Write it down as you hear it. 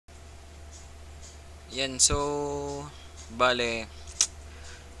Yan, so, bale,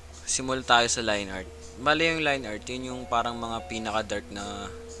 simula tayo sa line art. Bale yung line art, yun yung parang mga pinaka-dark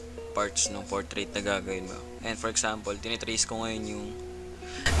na parts ng portrait na gagawin mo. And for example, tinitrace ko ngayon yung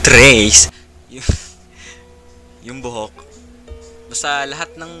trace, yung, yung buhok. Basta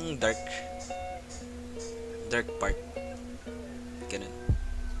lahat ng dark part. Ganun.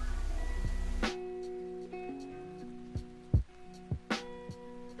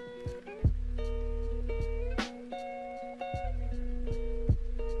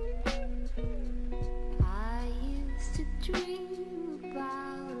 I used to dream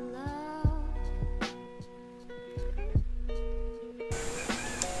about love.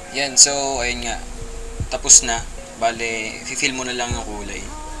 Yan, so, ayun nga. Tapos na. Bale, i-fill mo na lang yung kulay.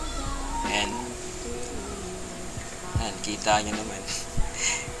 Ayan. Ayan, kita nyo naman.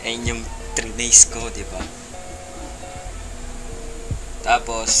 Ayan yung 3 days ko, di ba?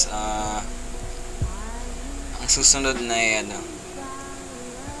 Tapos, ang susunod na ano,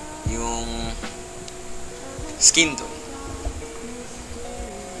 yung skin tone.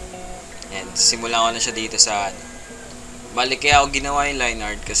 Ayan, simulan ko na siya dito sa ano. Bali, kaya ako ginawa yung line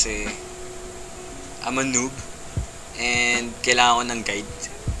art kasi I'm a noob and kailangan ko ng guide.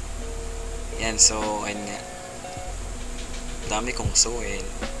 Yan, so, ayun nga. Dami kong suin.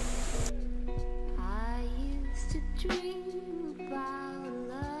 I used to dream about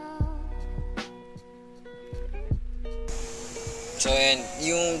love. So, ayun,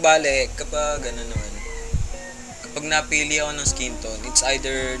 yung bale, kapag ano naman, kapag napili ako ng skin tone, it's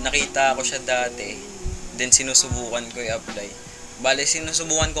either nakita ko siya dati, then sinusubukan ko i-apply. Bale,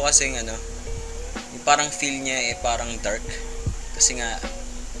 sinusubukan ko kasi ano, yung parang feel niya parang dark. Kasi nga,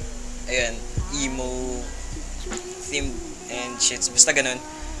 ayun, emo themed and shits. Basta ganun.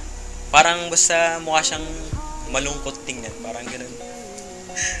 Parang basta mukha siyang malungkot tingnan. Parang ganun.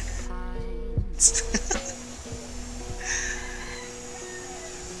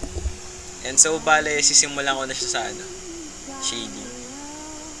 And so, bale, sisimulan ko na siya sa ano, shading.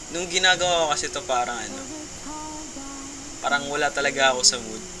 Nung ginagawa ko kasi to parang ano, parang wala talaga ako sa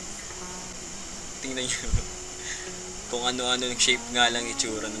mood. Tingnan nyo. Kung ano-ano yung shape nga lang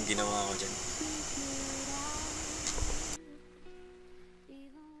itsura nung ginawa ko dyan.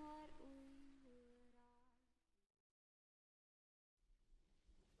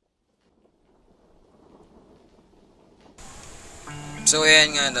 So,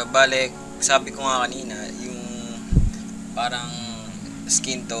 ayan nga, no, bale, sabi ko nga kanina, yung parang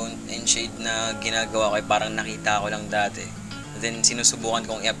skin tone and shade na ginagawa ko ay parang nakita ko lang dati. Then, sinusubukan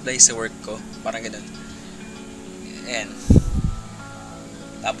kong i-apply sa work ko. Parang ganun. Ayan.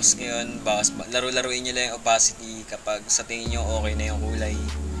 Tapos ngayon, laro-laruin nyo lang yung opacity kapag sa tingin nyo okay na yung kulay.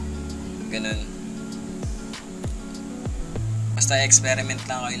 Ganun. Basta experiment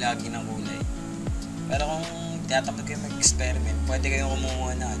lang kayo lagi ng kulay. Pero kung tinatamad kayo mag-experiment, pwede kayong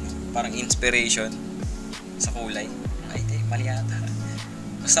kumuha na ano, parang inspiration sa kulay. Ay, di, mali yata.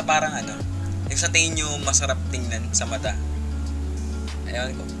 Basta parang ano, yung sa tingin nyo masarap tingnan sa mata.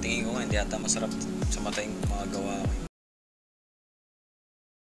 Ayun ko, tingin ko nga, hindi yata masarap sa mata yung mga gawa ko.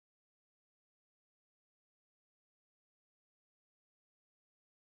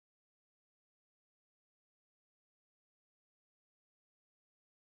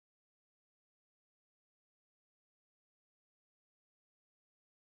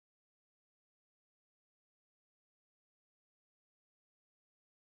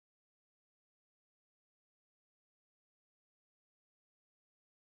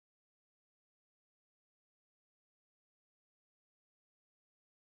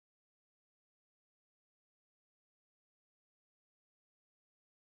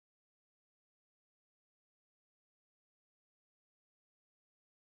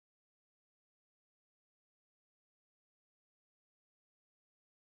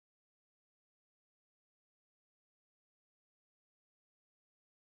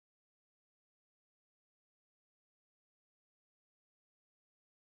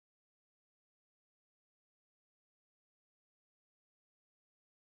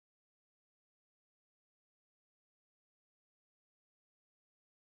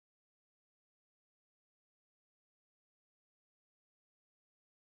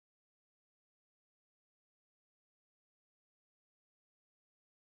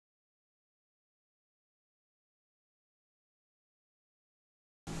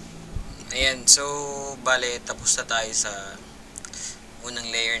 Ayan, so, bale, tapos na tayo sa unang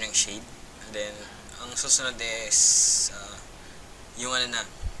layer ng shade. And then, ang susunod is, yung ano na,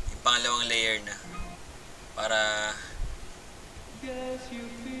 yung pangalawang layer na. Para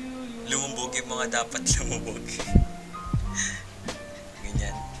lumubog yung mga dapat lumubog.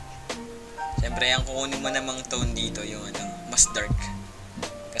 Ganyan. Siyempre, ang kukunin mo namang tone dito, yung ano, mas dark.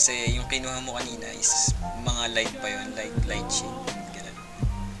 Kasi yung kinuha mo kanina is mga light pa yun, light shade. Ganun.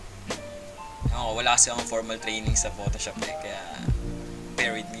 Ako, wala kasi akong formal training sa Photoshop eh, kaya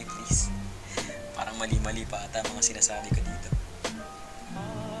bear with me please. Parang mali-mali pa ata mga sinasabi ko dito.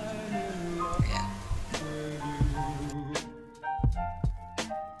 Ayan.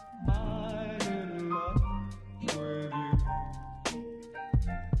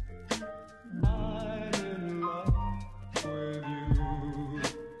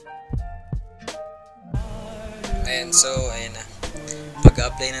 Ayan, so, ayan na.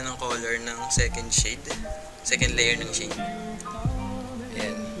 Pag-apply na ng color ng second layer ng shade.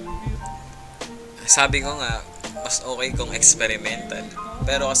 Ayan. Sabi ko nga, mas okay kung experimental.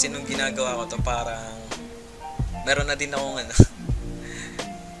 Pero kasi nung ginagawa ko to, parang meron na din akong ano,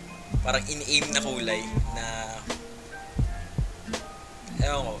 parang in-aim na kulay na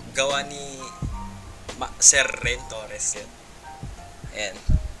ewan ko, gawa ni Sir Ren Torres yan. Ayan.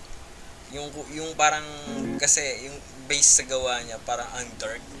 Yung parang, kasi yung base sa gawa niya, parang ang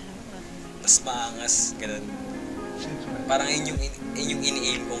dark, tas maangas, ganun. Parang yun yung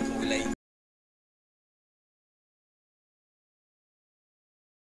in-aim kong kulay.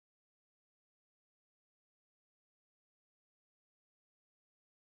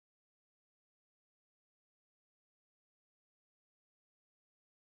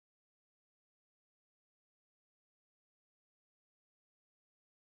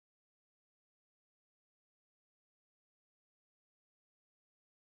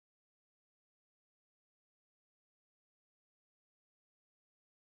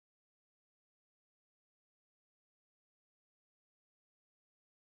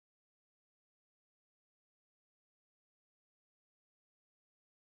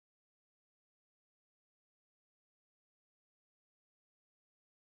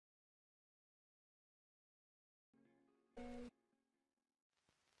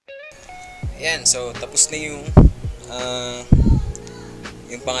 Ayan, so tapos na uh,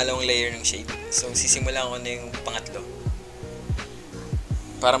 yung pangalawang layer ng shade. So sisimulan ko na yung pangatlo.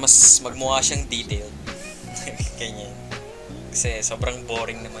 Para mas magmukha siyang detailed. Ganyan. Kasi sobrang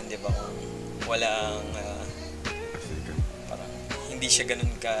boring naman, di ba? Kung walang, parang hindi siya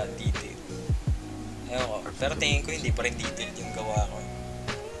ganun ka-detailed. Ewan ko. Pero tingin ko hindi pa rin detailed yung gawa ko.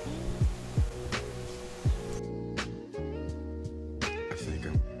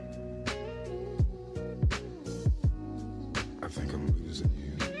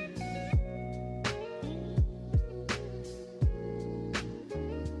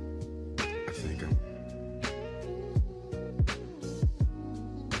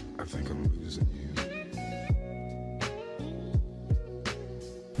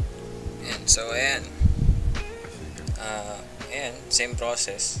 So, ayan. Ayan, same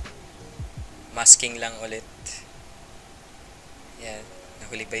process. Masking lang ulit. Ayan,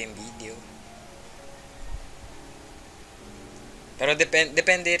 nahuli pa yung video. Pero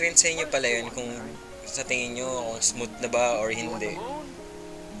depende rin sa inyo pala yun kung sa tingin nyo kung smooth na ba or hindi.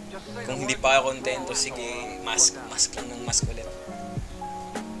 Kung hindi pa ako kontento, sige, mask lang ng mask ulit.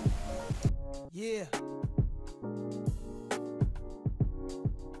 Yeah.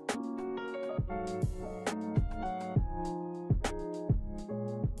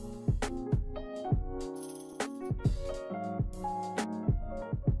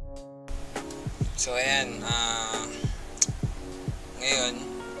 So, ayan. Ngayon,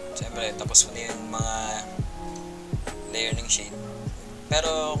 siyempre, tapos ko na yung mga layer ng shade.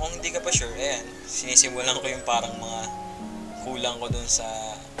 Pero, kung hindi ka pa sure, ayan, sinisimulan ko yung parang mga kulang ko dun sa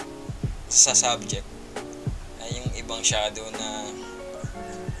subject. Ay, yung ibang shadow na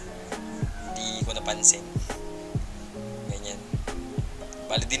hindi ko napansin. Ganyan.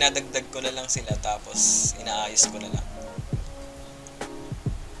 Bali, dinadagdag ko na lang sila, tapos inaayos ko na lang.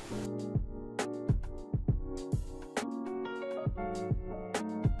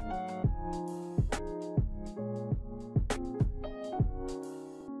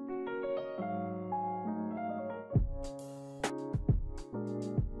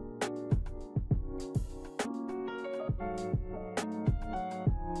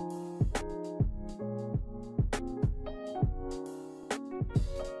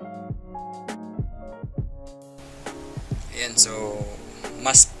 Ayan, so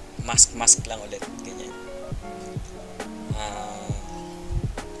mask lang ulit, ganyan.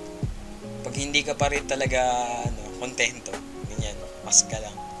 Pag hindi ka pa rin talaga kontento, ganyan, mask ka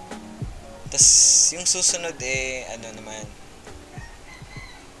lang. Tapos yung susunod naman,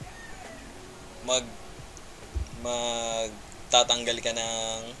 magtatanggal ka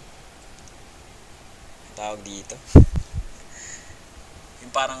ng tawag dito.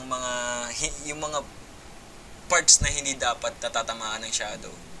 Yung parang yung mga parts na hindi dapat natatamaan ng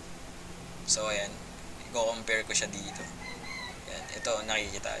shadow. So, ayan. I-compare ko siya dito. Ayan. Ito,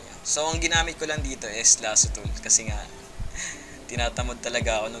 nakikita nyo. So, ang ginamit ko lang dito is lasso tool. Kasi nga, tinatamad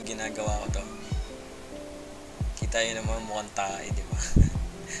talaga ako nung ginagawa ko to. Kita nyo naman mukhang tae, di ba?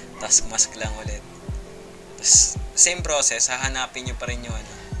 Task mask lang ulit. Tapos, same process, hahanapin nyo pa rin yung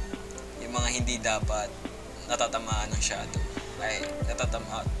mga hindi dapat natatamaan ng shadow. Ay,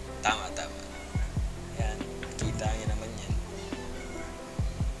 tama. Yan, kita nyo naman yan.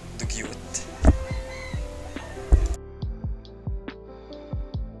 Cute.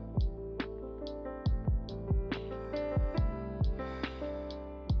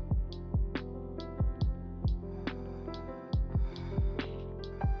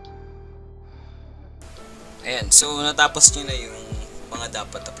 Ayan, so natapos nyo na yung mga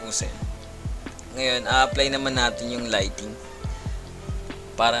dapat tapusin. Ngayon, a-apply naman natin yung lighting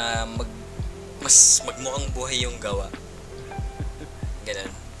para mas magmukhang buhay yung gawa.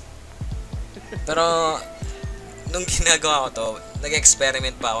 Ganun. Pero nung ginagawa ko to,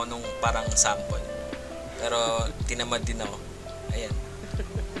 nag-experiment pa ako nung parang sample. Pero tinamad din ako. Ayan.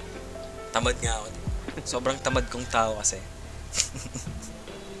 Tamad nga ako. Sobrang tamad kong tao kasi.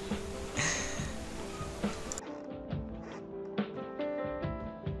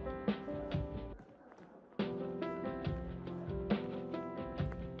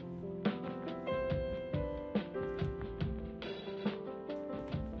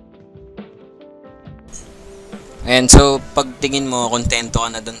 Ayan, so pagtingin mo, kontento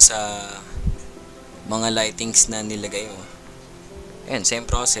ka na dun sa mga lightings na nilagay mo. Ayan, same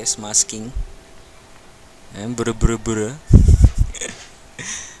process, masking. Ayan, bura.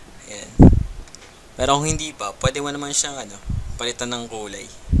 Ayan. Pero kung hindi pa, pwede mo naman siyang palitan ng kulay.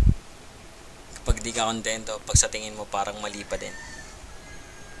 Kapag di ka kontento, pag sa tingin mo parang mali pa din.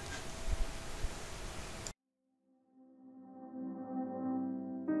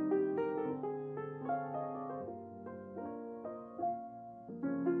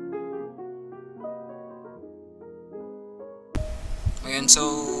 Ayan, so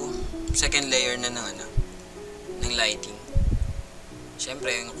second layer na ng lighting.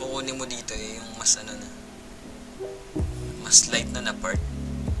 Siyempre, yung kukunin mo dito yung mas mas light na part.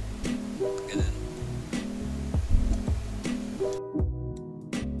 Ganun.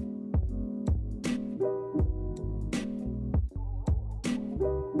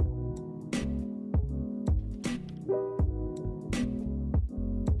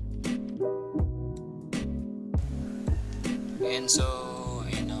 And so,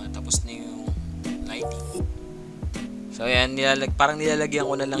 ayun na, tapos na yung lighting. So, ayan, parang nilalagyan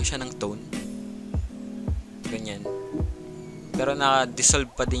ko na lang siya ng tone. Ganyan. Pero naka-dissolve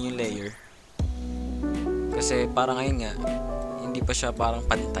pa din yung layer. Kasi parang ayun nga, hindi pa siya parang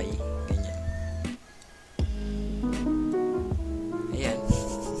pantay. Ganyan. Ayan.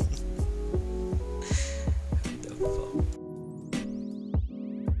 The fuck?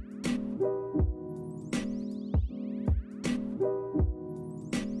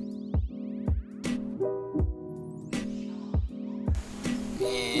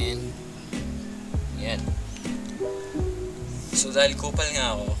 So dahil kupal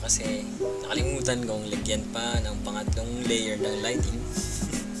nga ako kasi nakalimutan kong lagyan pa ng pangatlong layer ng lighting.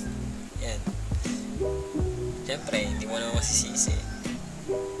 Yan. Siyempre, hindi mo naman masisisi.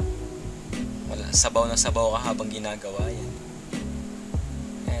 Wala, sabaw na sabaw ka habang ginagawa yan.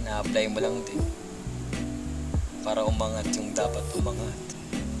 Ayan, na-apply mo lang din. Para umangat yung dapat umangat.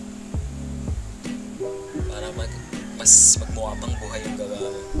 Para mas magmukha pang buhay yung gawa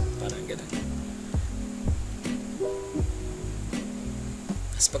mo. Parang ganun.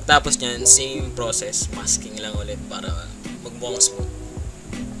 Tapos pagtapos nyan, same process, masking lang ulit para magmukhang smooth.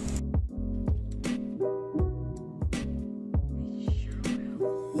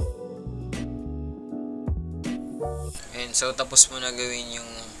 And so tapos mo na gawin yung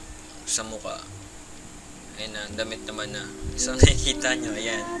sa mukha. Ayun na, damit naman na. So nakikita nyo,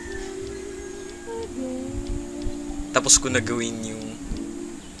 ayan. Tapos ko na gawin yung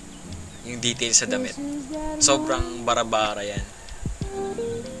detail sa damit. Sobrang bara-bara yan.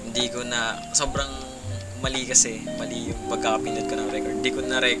 Hindi ko na, sobrang mali kasi, mali yung pagkakapindot ko ng record. Hindi ko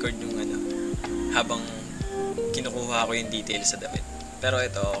na record yung habang kinukuha ko yung detail sa damit. Pero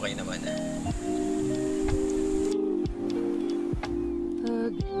ito, okay naman na.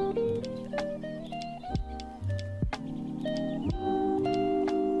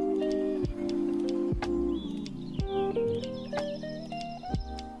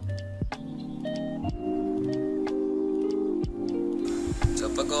 So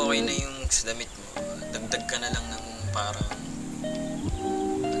pag okay na yung sa damit mo, dagdag ka na lang ng parang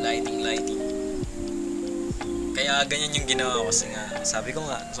lighting. Kaya ganyan yung ginawa ko kasi nga, sabi ko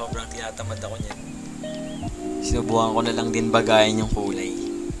nga, sobrang tinatamad ako niyan. Sinubukan ko na lang din bagayan yung kulay.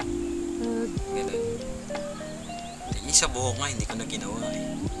 Ganun. Yung sa buhok nga, hindi ko na ginawa eh.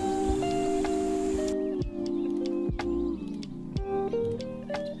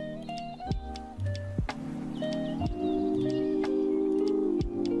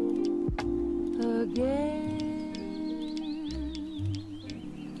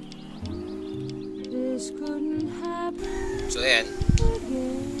 This couldn't happen So ayan,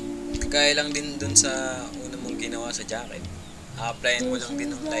 again. kagaya lang din dun sa una mong ginawa sa jacket. A-applyan mo lang din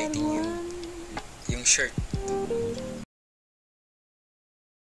ng lighting yung shirt.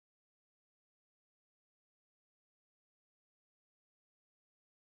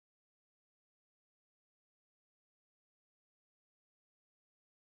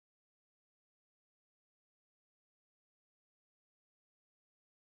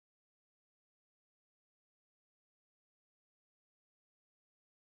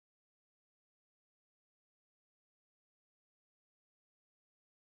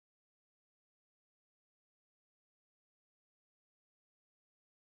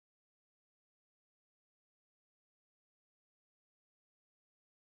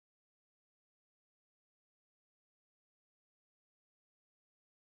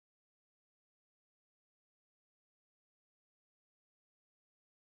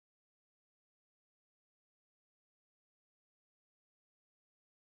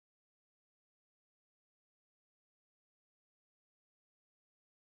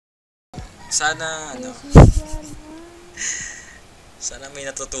 Sana sana may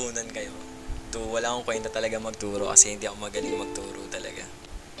natutunan kayo. Wala akong kwenta talaga magturo kasi hindi ako magaling magturo talaga.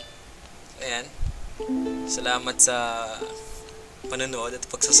 Ayan. Salamat sa panonood at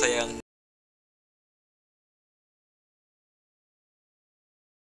pagsasayang